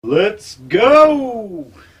Let's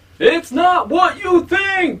go! It's not what you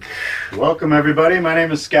think! Welcome everybody, my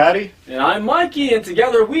name is Scotty. And I'm Mikey, and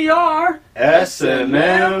together we are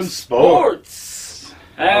SNM Sportz.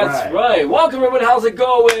 That's right. Welcome everybody, how's it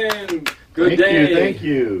going? Good day. Thank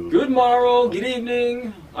you. Good morrow, good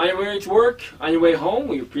evening. On your way to work, on your way home,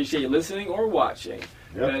 we appreciate you listening or watching.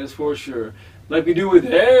 Yep. That is for sure. Like we do with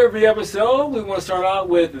every episode, we want to start out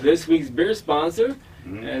with this week's beer sponsor.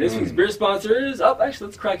 And this week's beer sponsor is up. Actually,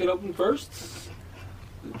 let's crack it open first.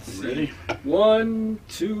 Let's see. Ready? 1,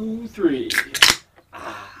 2, 3.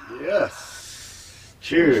 Yes.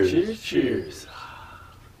 Cheers. Cheers, cheers.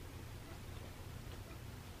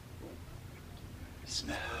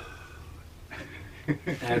 Smell.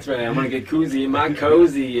 That's right. I'm gonna get koozie in my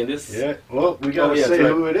cozy, and this. Yeah. Well, we gotta say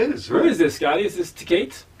who it is. Right? Who is this, Scotty? Is this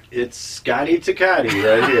Kate? It's Scotty Takati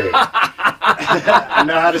right here. I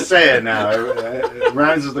know how to say it now. It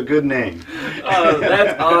rhymes with a good name. Oh,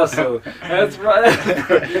 that's awesome. That's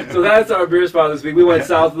right. So that's our beer spot this week. We went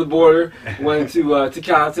south of the border, went to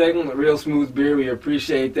Tecate, real smooth beer. We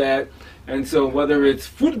appreciate that. And so whether it's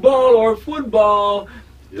football or football,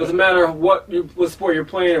 doesn't matter what sport you're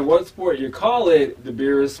playing or what sport you call it, the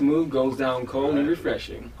beer is smooth, goes down cold and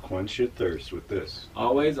refreshing. Quench your thirst with this.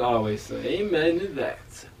 Always, always. So amen to that.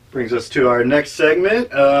 Brings us to our next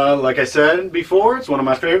segment. Like I said before, it's one of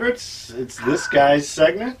my favorites. It's this guy's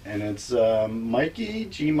segment, and it's Mikey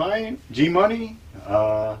G Money.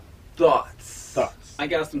 Thoughts. Thoughts. I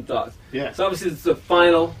got some thoughts. Yeah. So obviously it's the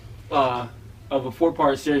final of a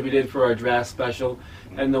 4-part series we did for our draft special,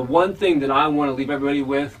 and the one thing that I want to leave everybody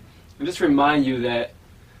with, and just remind you that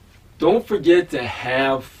don't forget to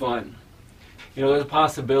have fun. You know, there's a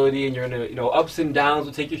possibility, and you're gonna, ups and downs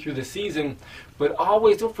will take you through the season, but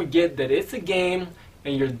always don't forget that it's a game,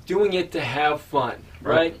 and you're doing it to have fun,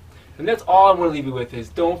 right? And that's all I want to leave you with is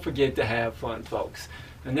don't forget to have fun, folks.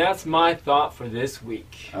 And that's my thought for this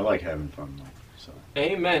week. I like having fun, Mike. So.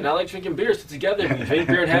 Amen. I like drinking beer, so together we drink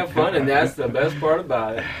beer and have fun, and that's the best part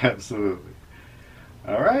about it. Absolutely.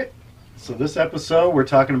 All right. So this episode, we're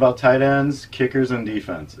talking about tight ends, kickers, and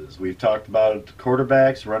defenses. We've talked about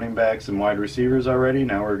quarterbacks, running backs, and wide receivers already.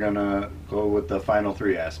 Now we're going to go with the final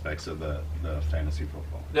 3 aspects of the fantasy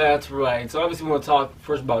football. That's right. So obviously we want to talk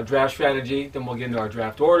first about draft strategy, then we'll get into our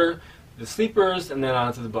draft order, the sleepers, and then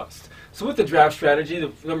on to the bust. So with the draft strategy,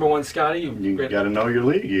 the number one, Scotty, you got to know your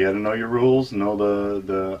league. You got to know your rules, know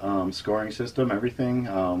the scoring system,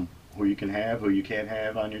 everything. Who you can have, who you can't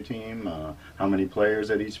have on your team, how many players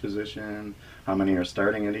at each position, how many are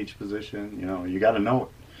starting at each position. You got to know it.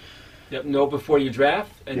 Yep, know it before you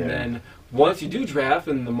draft, and then once you do draft,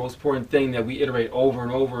 and the most important thing that we iterate over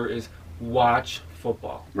and over is watch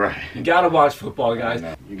football. Right. You got to watch football, guys.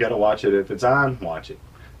 You got to watch it. If it's on, watch it.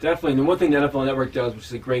 Definitely. And the one thing the NFL Network does, which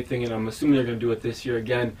is a great thing, and I'm assuming they're going to do it this year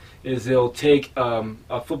again, is they'll take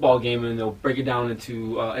a football game and they'll break it down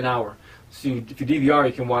into an hour. So if you DVR,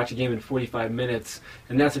 you can watch a game in 45 minutes,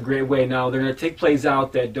 and that's a great way. Now, they're going to take plays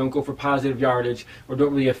out that don't go for positive yardage or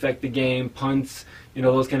don't really affect the game, punts,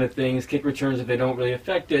 those kind of things, kick returns if they don't really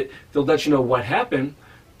affect it. They'll let you know what happened,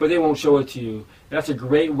 but they won't show it to you. That's a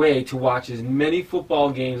great way to watch as many football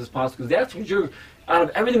games as possible, because that's what out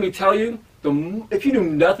of everything we tell you, if you do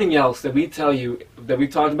nothing else that we tell you, that we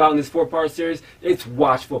talked about in this 4-part series, it's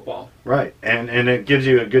watch football. Right, and it gives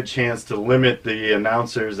you a good chance to limit the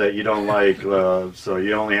announcers that you don't like, so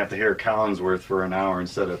you only have to hear Collinsworth for an hour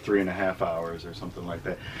instead of 3.5 hours or something like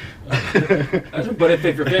that. But if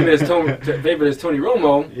your favorite is Tony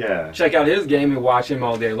Romo, check out his game and watch him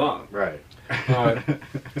all day long. Right.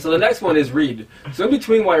 So the next one is read. So in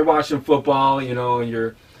between while you're watching football, and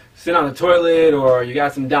you're sitting on the toilet or you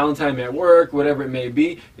got some downtime at work, whatever it may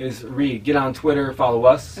be, is read. Get on Twitter, follow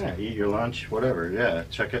us. Yeah, eat your lunch, whatever. Yeah,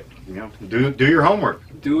 check it. Do your homework.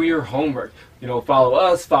 Do your homework. Follow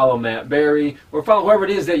us, follow Matt Berry, or follow whoever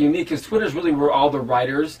it is that you need, because Twitter is really where all the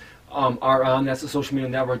writers are on. That's the social media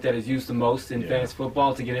network that is used the most in fantasy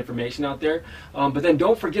football to get information out there. But then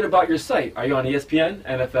don't forget about your site. Are you on ESPN,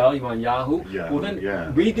 NFL, you on Yahoo? Well,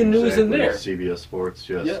 then read the news in there. CBS Sports,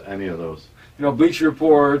 any of those. Bleacher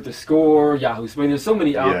Report, The Score, Yahoo. I mean, there's so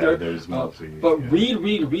many out there. There's multi. But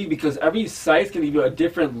read, because every site's going to give you a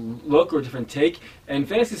different look or a different take. And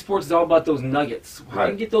fantasy sports is all about those nuggets. How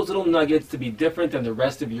do you get those little nuggets to be different than the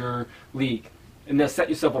rest of your league? And then set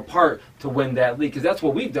yourself apart to win that league, because that's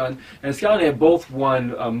what we've done. And Scott and I have both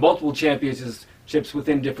won multiple championships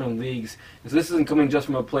within different leagues. And so this isn't coming just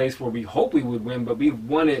from a place where we hope we would win, but we've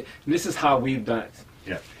won it, and this is how we've done it.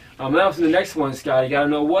 Yeah. Now for the next one, Scott, you got to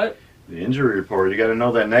know what? The injury report. You got to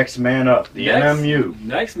know that next man up, the NMU.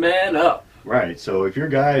 Next man up. Right. So if your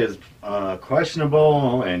guy is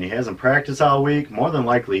questionable and he hasn't practiced all week, more than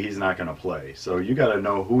likely he's not going to play. So you got to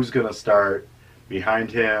know who's going to start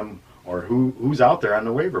behind him or who's out there on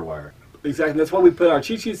the waiver wire. Exactly. That's why we put our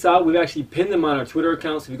cheat sheets out. We've actually pinned them on our Twitter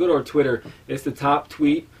account. So if you go to our Twitter, it's the top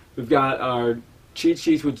tweet. We've got our cheat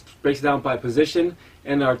sheets, which breaks it down by position,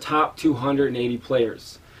 and our top 280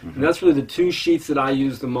 players. Mm-hmm. And that's really the two sheets that I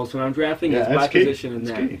use the most when I'm drafting, is by position and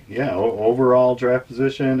that. Key. Yeah, overall draft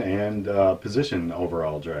position and position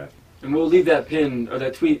overall draft. And we'll leave that pin or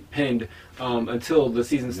that tweet pinned until the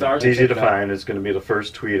season starts. It's easy to find. It's going to be the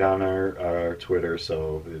first tweet on our Twitter,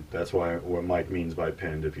 so that's what Mike means by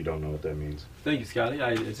pinned. If you don't know what that means. Thank you, Scotty.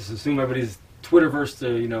 I just assume everybody's Twitterverse,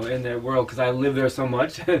 in that world, because I live there so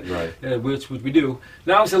much, right? which we do.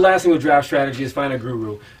 Now, obviously, the last thing with draft strategy is find a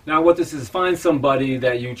guru. Now, what this is, find somebody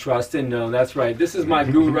that you trust and know. That's right. This is my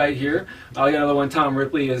guru right here. I got another one. Tom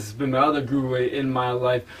Ripley has been my other guru in my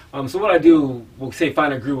life. So what I do, we'll say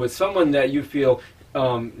find a guru. It's someone that you feel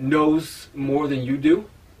knows more than you do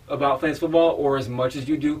about fantasy football, or as much as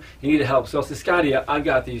you do. You need help. So I said, Scotty, I've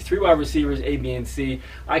got these 3 wide receivers, A, B, and C.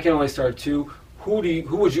 I can only start 2.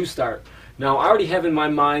 Who would you start? Now, I already have in my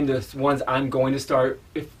mind the ones I'm going to start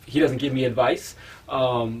if he doesn't give me advice.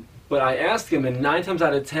 But I asked him, and 9 times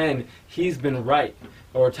out of 10, he's been right,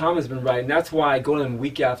 or Tom has been right. And that's why I go to them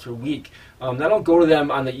week after week. I don't go to them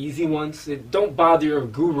on the easy ones. Don't bother your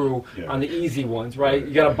guru on the easy ones, right?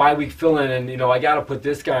 You got a bye week fill-in, and, I got to put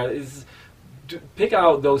this guy. Pick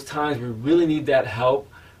out those times where you really need that help.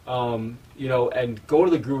 And go to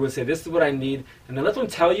the guru and say, this is what I need, and then let them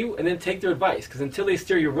tell you, and then take their advice, because until they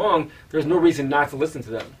steer you wrong, there's no reason not to listen to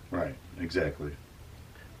them. Right, exactly.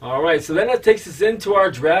 All right, so then that takes us into our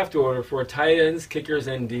draft order for tight ends, kickers,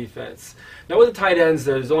 and defense. Now with the tight ends,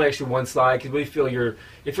 there's only actually one slide, because we feel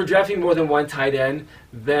if you're drafting more than one tight end,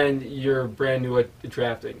 then you're brand new at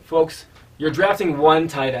drafting. Folks, you're drafting one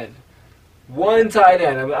tight end. One tight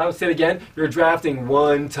end. I'll say it again. You're drafting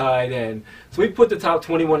one tight end. So we put the top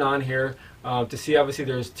 21 on here to see. Obviously,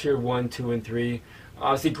 there's tier 1, 2, and 3.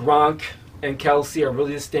 Obviously, Gronk and Kelsey are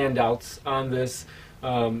really the standouts on this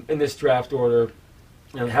in this draft order,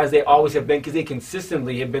 as they always have been, because they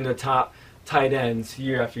consistently have been the top tight ends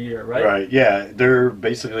year after year, right? Right. Yeah, they're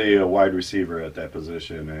basically a wide receiver at that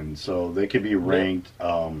position, and so they could be ranked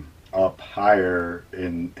up higher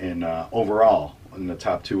in overall in the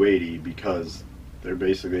top 280 because they're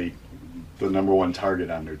basically the number 1 target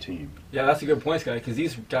on their team. Yeah, that's a good point, Scott, because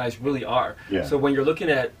these guys really are. Yeah. So when you're looking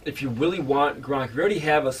at, if you really want Gronk, if you already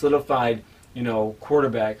have a solidified,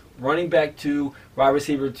 quarterback, running back 2, wide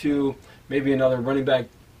receiver 2, maybe another running back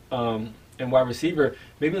and wide receiver,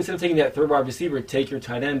 maybe instead of taking that 3rd wide receiver, take your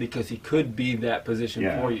tight end, because he could be that position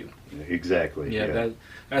for you. Exactly. Yeah.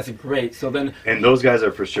 That's great. So then, and those guys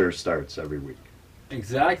are for sure starts every week.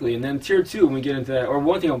 Exactly. And then tier 2, when we get into that, or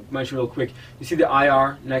one thing I'll mention real quick, you see the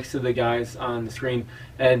IR next to the guys on the screen,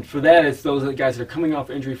 and for that, it's those guys that are coming off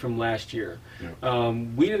injury from last year. Yeah.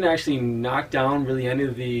 We didn't actually knock down really any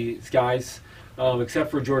of these guys,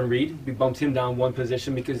 except for Jordan Reed. We bumped him down 1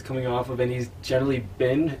 position because he's coming off of, and he's generally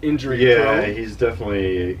been injury prone. Yeah, he's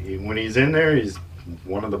definitely, when he's in there, he's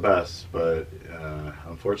one of the best, but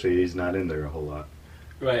unfortunately, he's not in there a whole lot.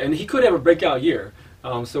 Right, and he could have a breakout year.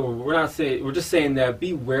 So we're just saying that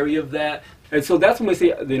be wary of that. And so that's when we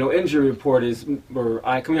say injury report is, or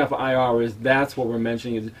coming off of IR is, that's what we're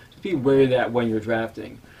mentioning, is just be wary of that when you're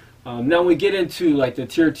drafting. Now when we get into like the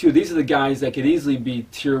tier 2, these are the guys that could easily be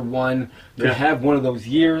tier 1. They have one of those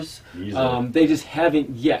years. They just haven't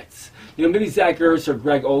yet. Maybe Zach Ertz or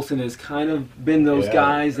Greg Olsen has kind of been those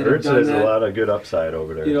guys that have done that. Ertz has a lot of good upside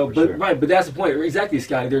over there. But that's the point. Exactly,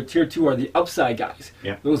 Scotty. Their tier 2 are the upside guys.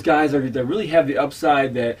 Yeah. Those guys that really have the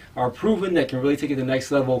upside, that are proven, that can really take it to the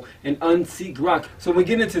next level and unseat Gronk. So when we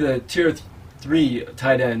get into the tier 3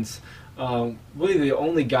 tight ends, really the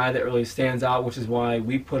only guy that really stands out, which is why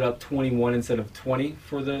we put up 21 instead of 20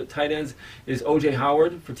 for the tight ends, is O.J.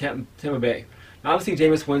 Howard for Tampa Bay. Now, obviously,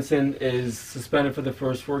 Jameis Winston is suspended for the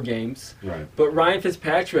first 4 games. Right. But Ryan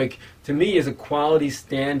Fitzpatrick, to me, is a quality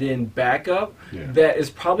stand-in backup that is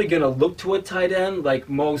probably going to look to a tight end like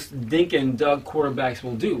most dink and dunk quarterbacks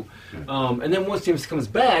will do. Yeah. And then once Jameis comes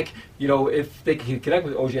back, if they can connect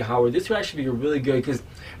with O.J. Howard, this would actually be really good, because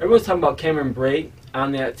everyone's talking about Cameron Brate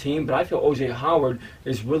on that team, but I feel O.J. Howard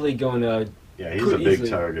is really going to he's a big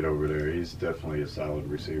target over there. He's definitely a solid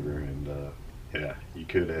receiver, and you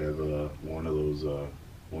could have one of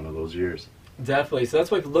those years. Definitely. So that's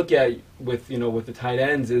what we look at with the tight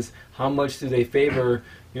ends, is how much do they favor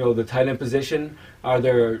the tight end position?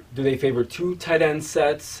 Do they favor 2 tight end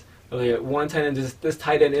sets, One tight end, this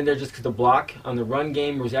tight end in there just because the block on the run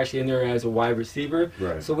game was actually in there as a wide receiver.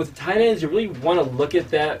 Right. So with the tight ends, you really want to look at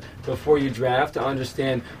that before you draft to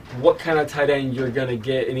understand what kind of tight end you're going to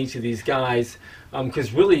get in each of these guys.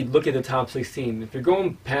 Because really, look at the top 16. If you're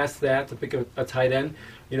going past that to pick a tight end,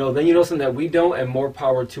 then you know something that we don't, and more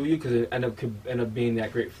power to you because it could end up being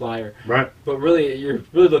that great flyer. Right. But really, you're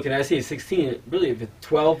really looking. I see 16. Really, if it's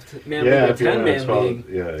 12-man league, a 10-man league.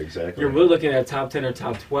 Yeah, exactly. You're really looking at top 10 or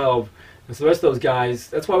top 12. And so the rest of those guys.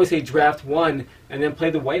 That's why we say draft one and then play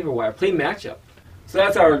the waiver wire, play matchup. So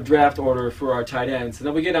that's our draft order for our tight ends. And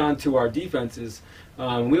then we get on to our defenses. We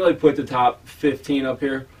only put the top 15 up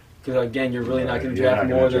here because again, you're really not going to draft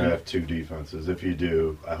more than draft 2 defenses. If you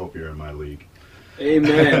do, I hope you're in my league.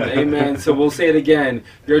 Amen, amen. So we'll say it again.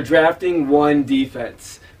 You're drafting 1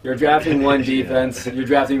 defense. You're drafting 1 defense. You're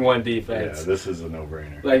drafting 1 defense. Yeah, this is a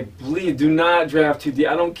no-brainer. Like, please do not draft 2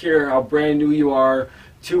 I don't care how brand new you are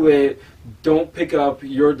to it. Don't pick up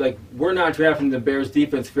your, we're not drafting the Bears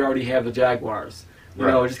defense if we already have the Jaguars.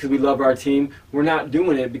 Just because we love our team. We're not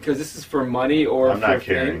doing it because this is for money or I'm not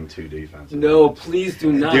carrying 2 defenses. No, please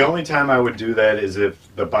do not. The only time I would do that is if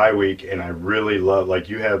the bye week and I really love,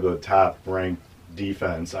 you have the top-ranked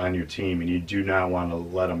defense on your team and you do not want to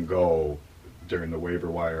let them go during the waiver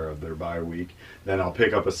wire of their bye week, then I'll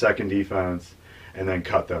pick up a second defense and then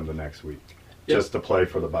cut them the next week just to play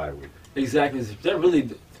for the bye week. Exactly.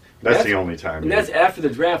 That's the only time. And that's after the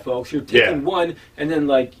draft, folks. You're taking one, and then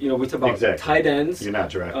we talk about tight ends. You're not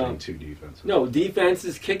drafting 2 defenses. No,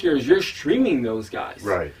 defenses, kickers. You're streaming those guys.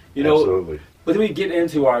 Right. Absolutely. But then we get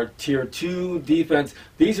into our tier 2 defense.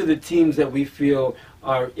 These are the teams that we feel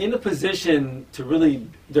are in a position to really,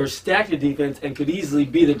 they're stacked at defense and could easily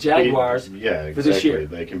be the Jaguars for this year.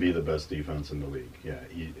 They can be the best defense in the league. Yeah,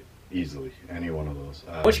 easily. Any one of those.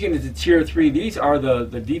 Once you get into tier 3, these are the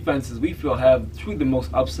defenses we feel have truly the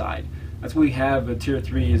most upside. That's what we have at tier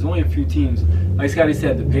 3. There's only a few teams. Like Scotty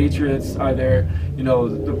said, the Patriots are there.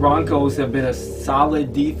 The Broncos have been a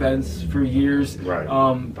solid defense for years. Right.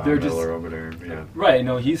 They're just Miller over there. Yeah. Right.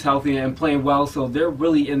 He's healthy and playing well, so they're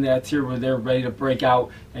really in that tier where they're ready to break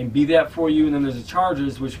out and be that for you. And then there's the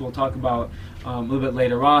Chargers, which we'll talk about a little bit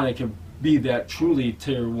later on. It can be that truly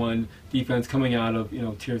tier 1 defense coming out of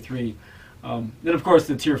tier 3. Then of course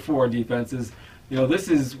the tier 4 defenses. This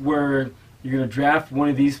is where you're going to draft one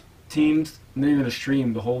of these teams, and then you're going to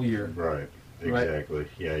stream the whole year. Right, exactly. Right?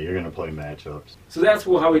 Yeah, you're going to play matchups. So that's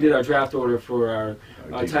how we did our draft order for our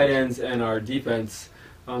tight ends and our defense.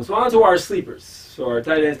 So on to our sleepers. So our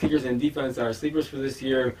tight ends, kickers, and defense are our sleepers for this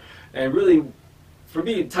year. And really, for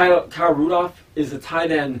me, Kyle Rudolph is a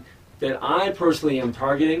tight end that I personally am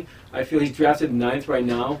targeting. I feel he's drafted 9th right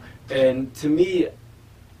now. And to me,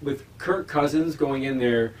 with Kirk Cousins going in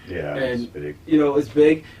there, it's big. It's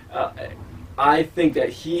big. I think that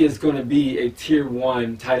he is going to be a tier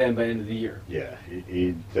 1 tight end by the end of the year. Yeah,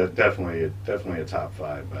 he definitely a top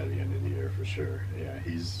 5 by the end of the year for sure. Yeah,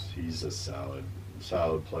 he's a solid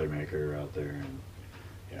playmaker out there, and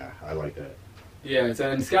yeah, I like that. Yeah,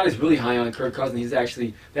 and Scotty's really high on Kirk Cousins.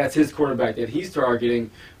 That's his quarterback that he's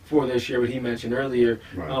targeting for this year, what he mentioned earlier,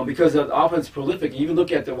 right. Because the offense is prolific. You even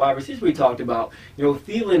look at the wide receivers we talked about.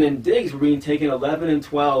 Thielen and Diggs were being taken 11 and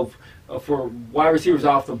 12 for wide receivers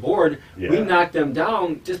off the board. Yeah. We knocked them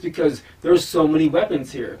down just because there's so many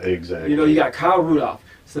weapons here. Exactly. You got Kyle Rudolph,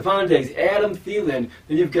 Stephon Diggs, Adam Thielen,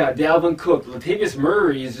 then you've got Dalvin Cook. Latavius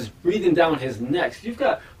Murray is just breathing down his neck. So you've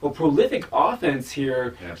got a prolific offense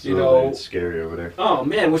here. Absolutely. It's scary over there. Oh,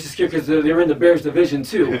 man, which is scary because they're in the Bears division,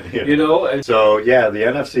 too. Yeah. So, yeah, the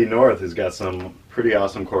NFC North has got some pretty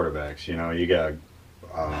awesome quarterbacks. You got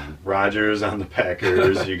Rodgers on the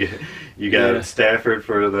Packers. You got Stafford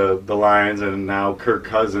for the Lions, and now Kirk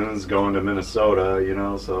Cousins going to Minnesota.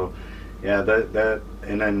 So yeah, that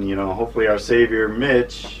and then hopefully our savior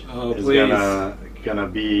Mitch is gonna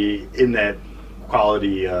be in that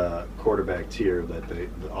quality quarterback tier that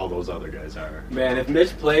all those other guys are. Man, if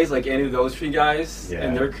Mitch plays like any of those 3 guys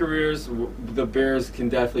in their careers, the Bears can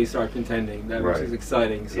definitely start contending. Which is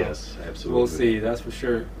exciting. So yes, absolutely. We'll see. That's for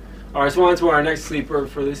sure. All right, so on to our next sleeper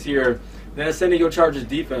for this year. That's San Diego Chargers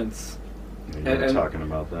defense. And talking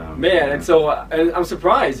about them. Man, and so and I'm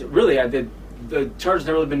surprised, really. The Chargers have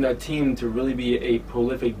never really been a team to really be a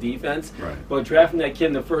prolific defense. Right. But drafting that kid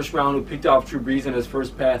in the first round who picked off Drew Brees in his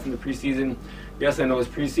first pass in the preseason, yes, I know it's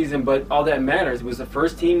preseason, but all that matters. It was the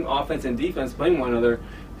first team offense and defense playing one another.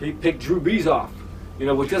 He picked Drew Brees off,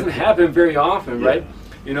 which doesn't happen very often, right?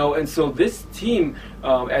 And so this team,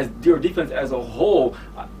 as your defense as a whole,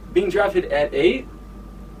 being drafted at 8,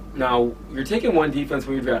 now you're taking one defense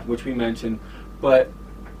when you draft, which we mentioned, but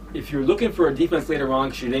if you're looking for a defense later on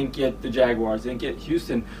because you didn't get the Jaguars, didn't get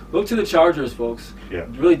Houston, look to the Chargers, folks. Yeah.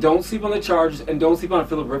 Really don't sleep on the Chargers and don't sleep on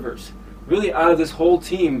Phillip Rivers. Really, out of this whole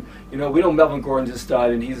team, we know Melvin Gordon's a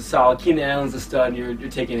stud and he's a solid. Keenan Allen's a stud and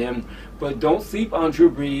you're taking him. But don't sleep on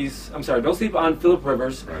don't sleep on Phillip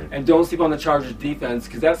Rivers, right, and don't sleep on the Chargers defense,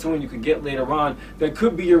 because that's someone you could get later on that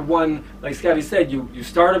could be your one, like Scotty said, you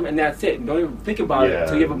start him and that's it. And don't even think about it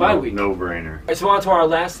until you have a bye week. No brainer. All right, so on to our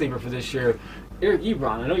last sleeper for this year, Eric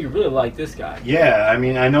Ebron. I know you really like this guy. Yeah, I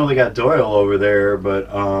mean, I know they got Doyle over there, but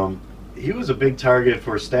he was a big target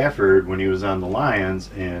for Stafford when he was on the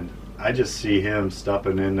Lions, and I just see him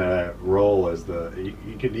stepping in that role as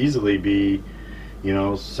he could easily be,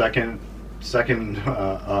 second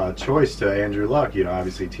choice to Andrew Luck.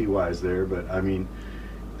 Obviously T.Y.'s there, but I mean,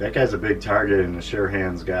 that guy's a big target and a sure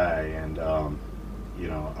hands guy, and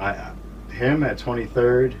him at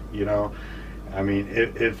 23rd. I mean,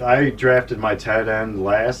 if I drafted my tight end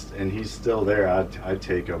last and he's still there, I'd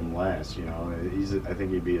take him last. I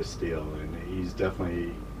think he'd be a steal, and he's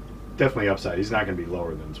definitely upside. He's not going to be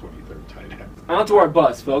lower than 23rd tight end. On to our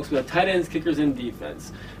busts, folks. We have tight ends, kickers, and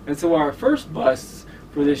defense. And so our first busts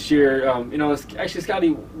for this year, actually, Scotty,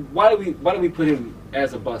 why do we put him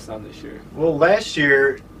as a bust on this year? Well, last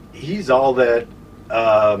year he's all that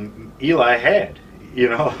Eli had.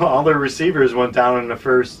 All their receivers went down in the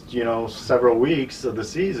first several weeks of the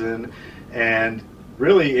season, and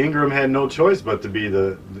really Ingram had no choice but to be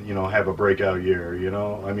have a breakout year.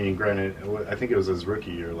 I mean, granted, I think it was his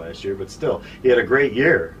rookie year last year, but still, he had a great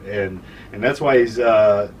year, and that's why he's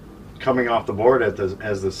coming off the board as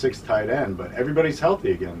the 6th tight end. But everybody's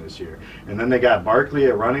healthy again this year, and then they got Barkley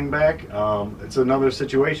at running back. It's another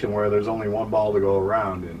situation where there's only one ball to go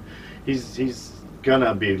around, and he's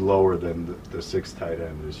gonna be lower than the 6th tight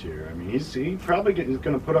end this year. I mean, he's probably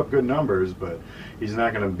gonna put up good numbers, but he's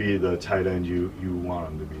not gonna be the tight end you want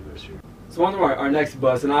him to be this year. So on to our next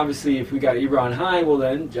bust, and obviously if we got Ebron high, well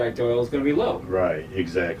then Jack Doyle is gonna be low. Right,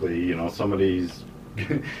 exactly. Somebody's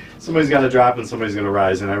got to drop and somebody's going to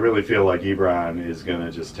rise, and I really feel like Ebron is going to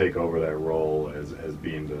just take over that role as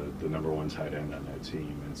being the number 1 tight end on that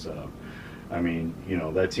team. And so, I mean,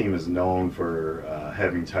 that team is known for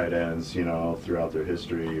having tight ends, throughout their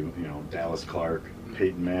history. Dallas Clark,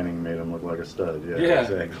 Peyton Manning made him look like a stud. Yeah.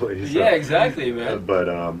 Exactly. So, yeah, exactly, man.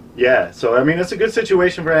 So I mean, it's a good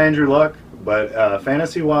situation for Andrew Luck, but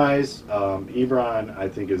fantasy-wise, Ebron, I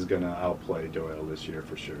think, is going to outplay Doyle this year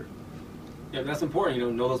for sure. Yeah, that's important.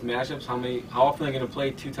 Know those matchups. How often they're going to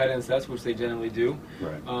play 2 tight end sets, which they generally do.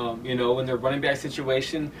 Right. In their running back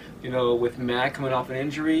situation, with Matt coming off an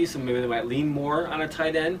injury, so maybe they might lean more on a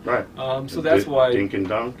tight end. Right. So that's why dink and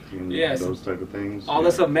dunk, and those type of things. All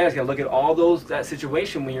that stuff matters. You got to look at all that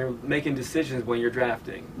situation when you're making decisions when you're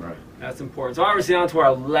drafting. Right. That's important. So obviously on to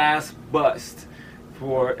our last bust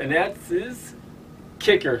and that's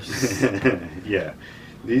kickers. Yeah.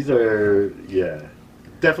 These are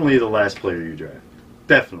definitely the last player you draft.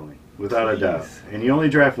 Definitely. Without a doubt. And you only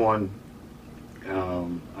draft one.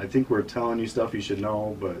 I think we're telling you stuff you should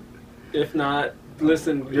know, but if not,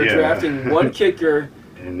 listen, you're drafting one kicker.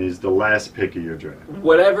 And is the last pick of your draft.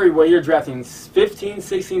 Where you're drafting 15,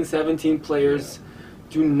 16, 17 players,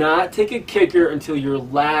 do not take a kicker until your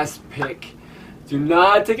last pick. Do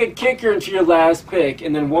not take a kicker until your last pick.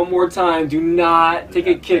 And then one more time, do not take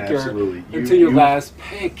a kicker until your last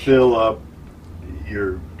pick. Fill up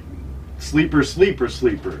your sleeper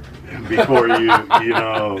before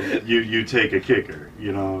you take a kicker.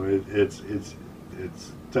 It's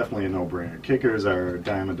definitely a no-brainer. Kickers are a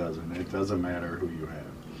dime a dozen. It doesn't matter who you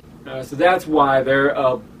have. So that's why they're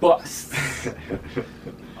a bust.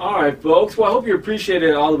 All right, folks. Well, I hope you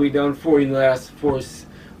appreciated all that we've done for you in the last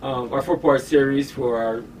our 4-part series for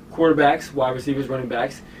our quarterbacks, wide receivers, running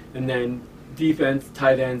backs, and then defense,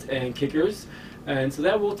 tight ends, and kickers. And so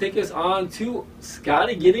that will take us on to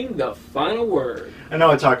Scotty getting the final word. I know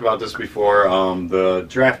I talked about this before, the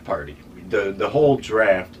draft party. The whole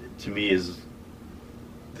draft, to me, is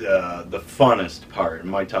the funnest part. And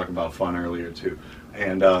Mike talked about fun earlier, too.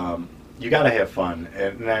 And you got to have fun.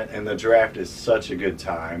 And the draft is such a good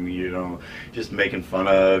time, just making fun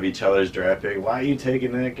of each other's draft pick. Why are you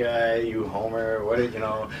taking that guy, you homer?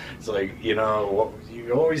 It's like, you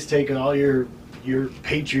always take all your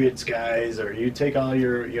Patriots guys, or you take all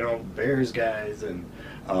your Bears guys, and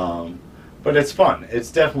but it's fun. It's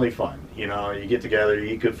definitely fun. You get together,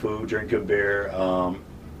 you eat good food, drink good beer,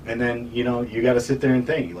 and then you got to sit there and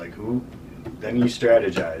think like who. Then you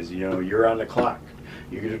strategize. You're on the clock.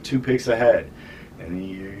 You're 2 picks ahead, and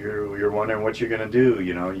you're wondering what you're gonna do.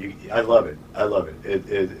 I love it. I love it.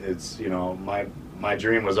 It's my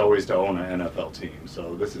dream was always to own an NFL team.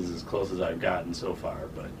 So this is as close as I've gotten so far,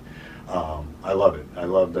 but. I love it. I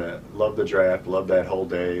love the draft. Love that whole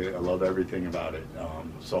day. I love everything about it.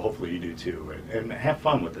 So hopefully you do too, and have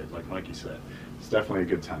fun with it. Like Mikey said, it's definitely a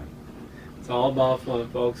good time. It's all about fun,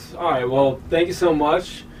 folks. All right, well, thank you so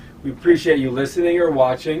much. We appreciate you listening or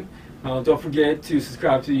watching. Don't forget to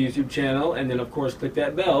subscribe to the YouTube channel, and then, of course, click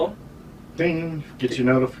that bell. Ding! Get your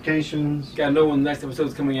notifications. Got to know when the next episode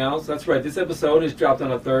is coming out. So that's right. This episode is dropped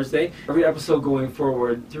on a Thursday. Every episode going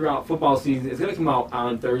forward throughout football season is going to come out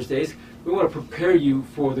on Thursdays. We want to prepare you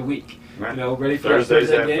for the week. Right. You know, ready for Thursday's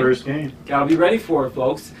that that first game. Got to be ready for it,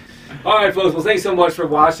 folks. All right, folks. Well, thanks so much for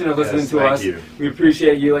watching and listening to us. Thank you. We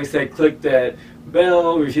appreciate you. Like I said, click that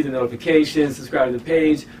bell, receive the notifications, subscribe to the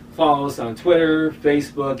page. Follow us on Twitter,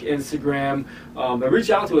 Facebook, Instagram, and reach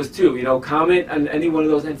out to us too. You know, comment on any one of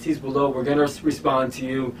those entities below. We're going to respond to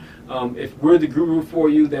you. If we're the guru for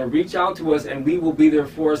you, then reach out to us, and we will be there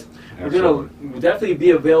for us. We'll definitely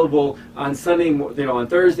be available on Sunday, on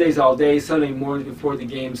Thursdays all day, Sunday morning before the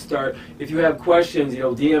games start. If you have questions,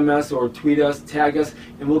 DM us or tweet us, tag us,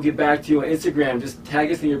 and we'll get back to you on Instagram. Just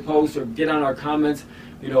tag us in your posts or get on our comments.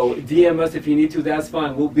 DM us if you need to, that's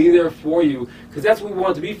fine. We'll be there for you because that's what we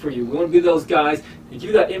want to be for you. We want to be those guys that give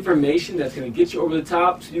you that information that's going to get you over the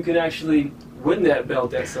top so you can actually win that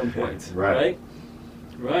belt at some point. Right?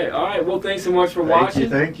 Right. All right. Well, thanks so much for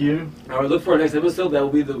watching. Thank you. All right, look for our next episode. That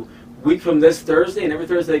will be the week from this Thursday and every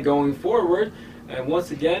Thursday going forward. And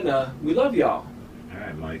once again, we love y'all. All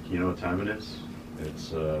right, Mike, you know what time it is?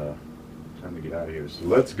 It's time to get out of here. So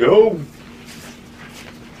let's go.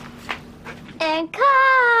 And cut!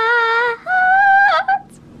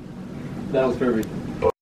 That was perfect.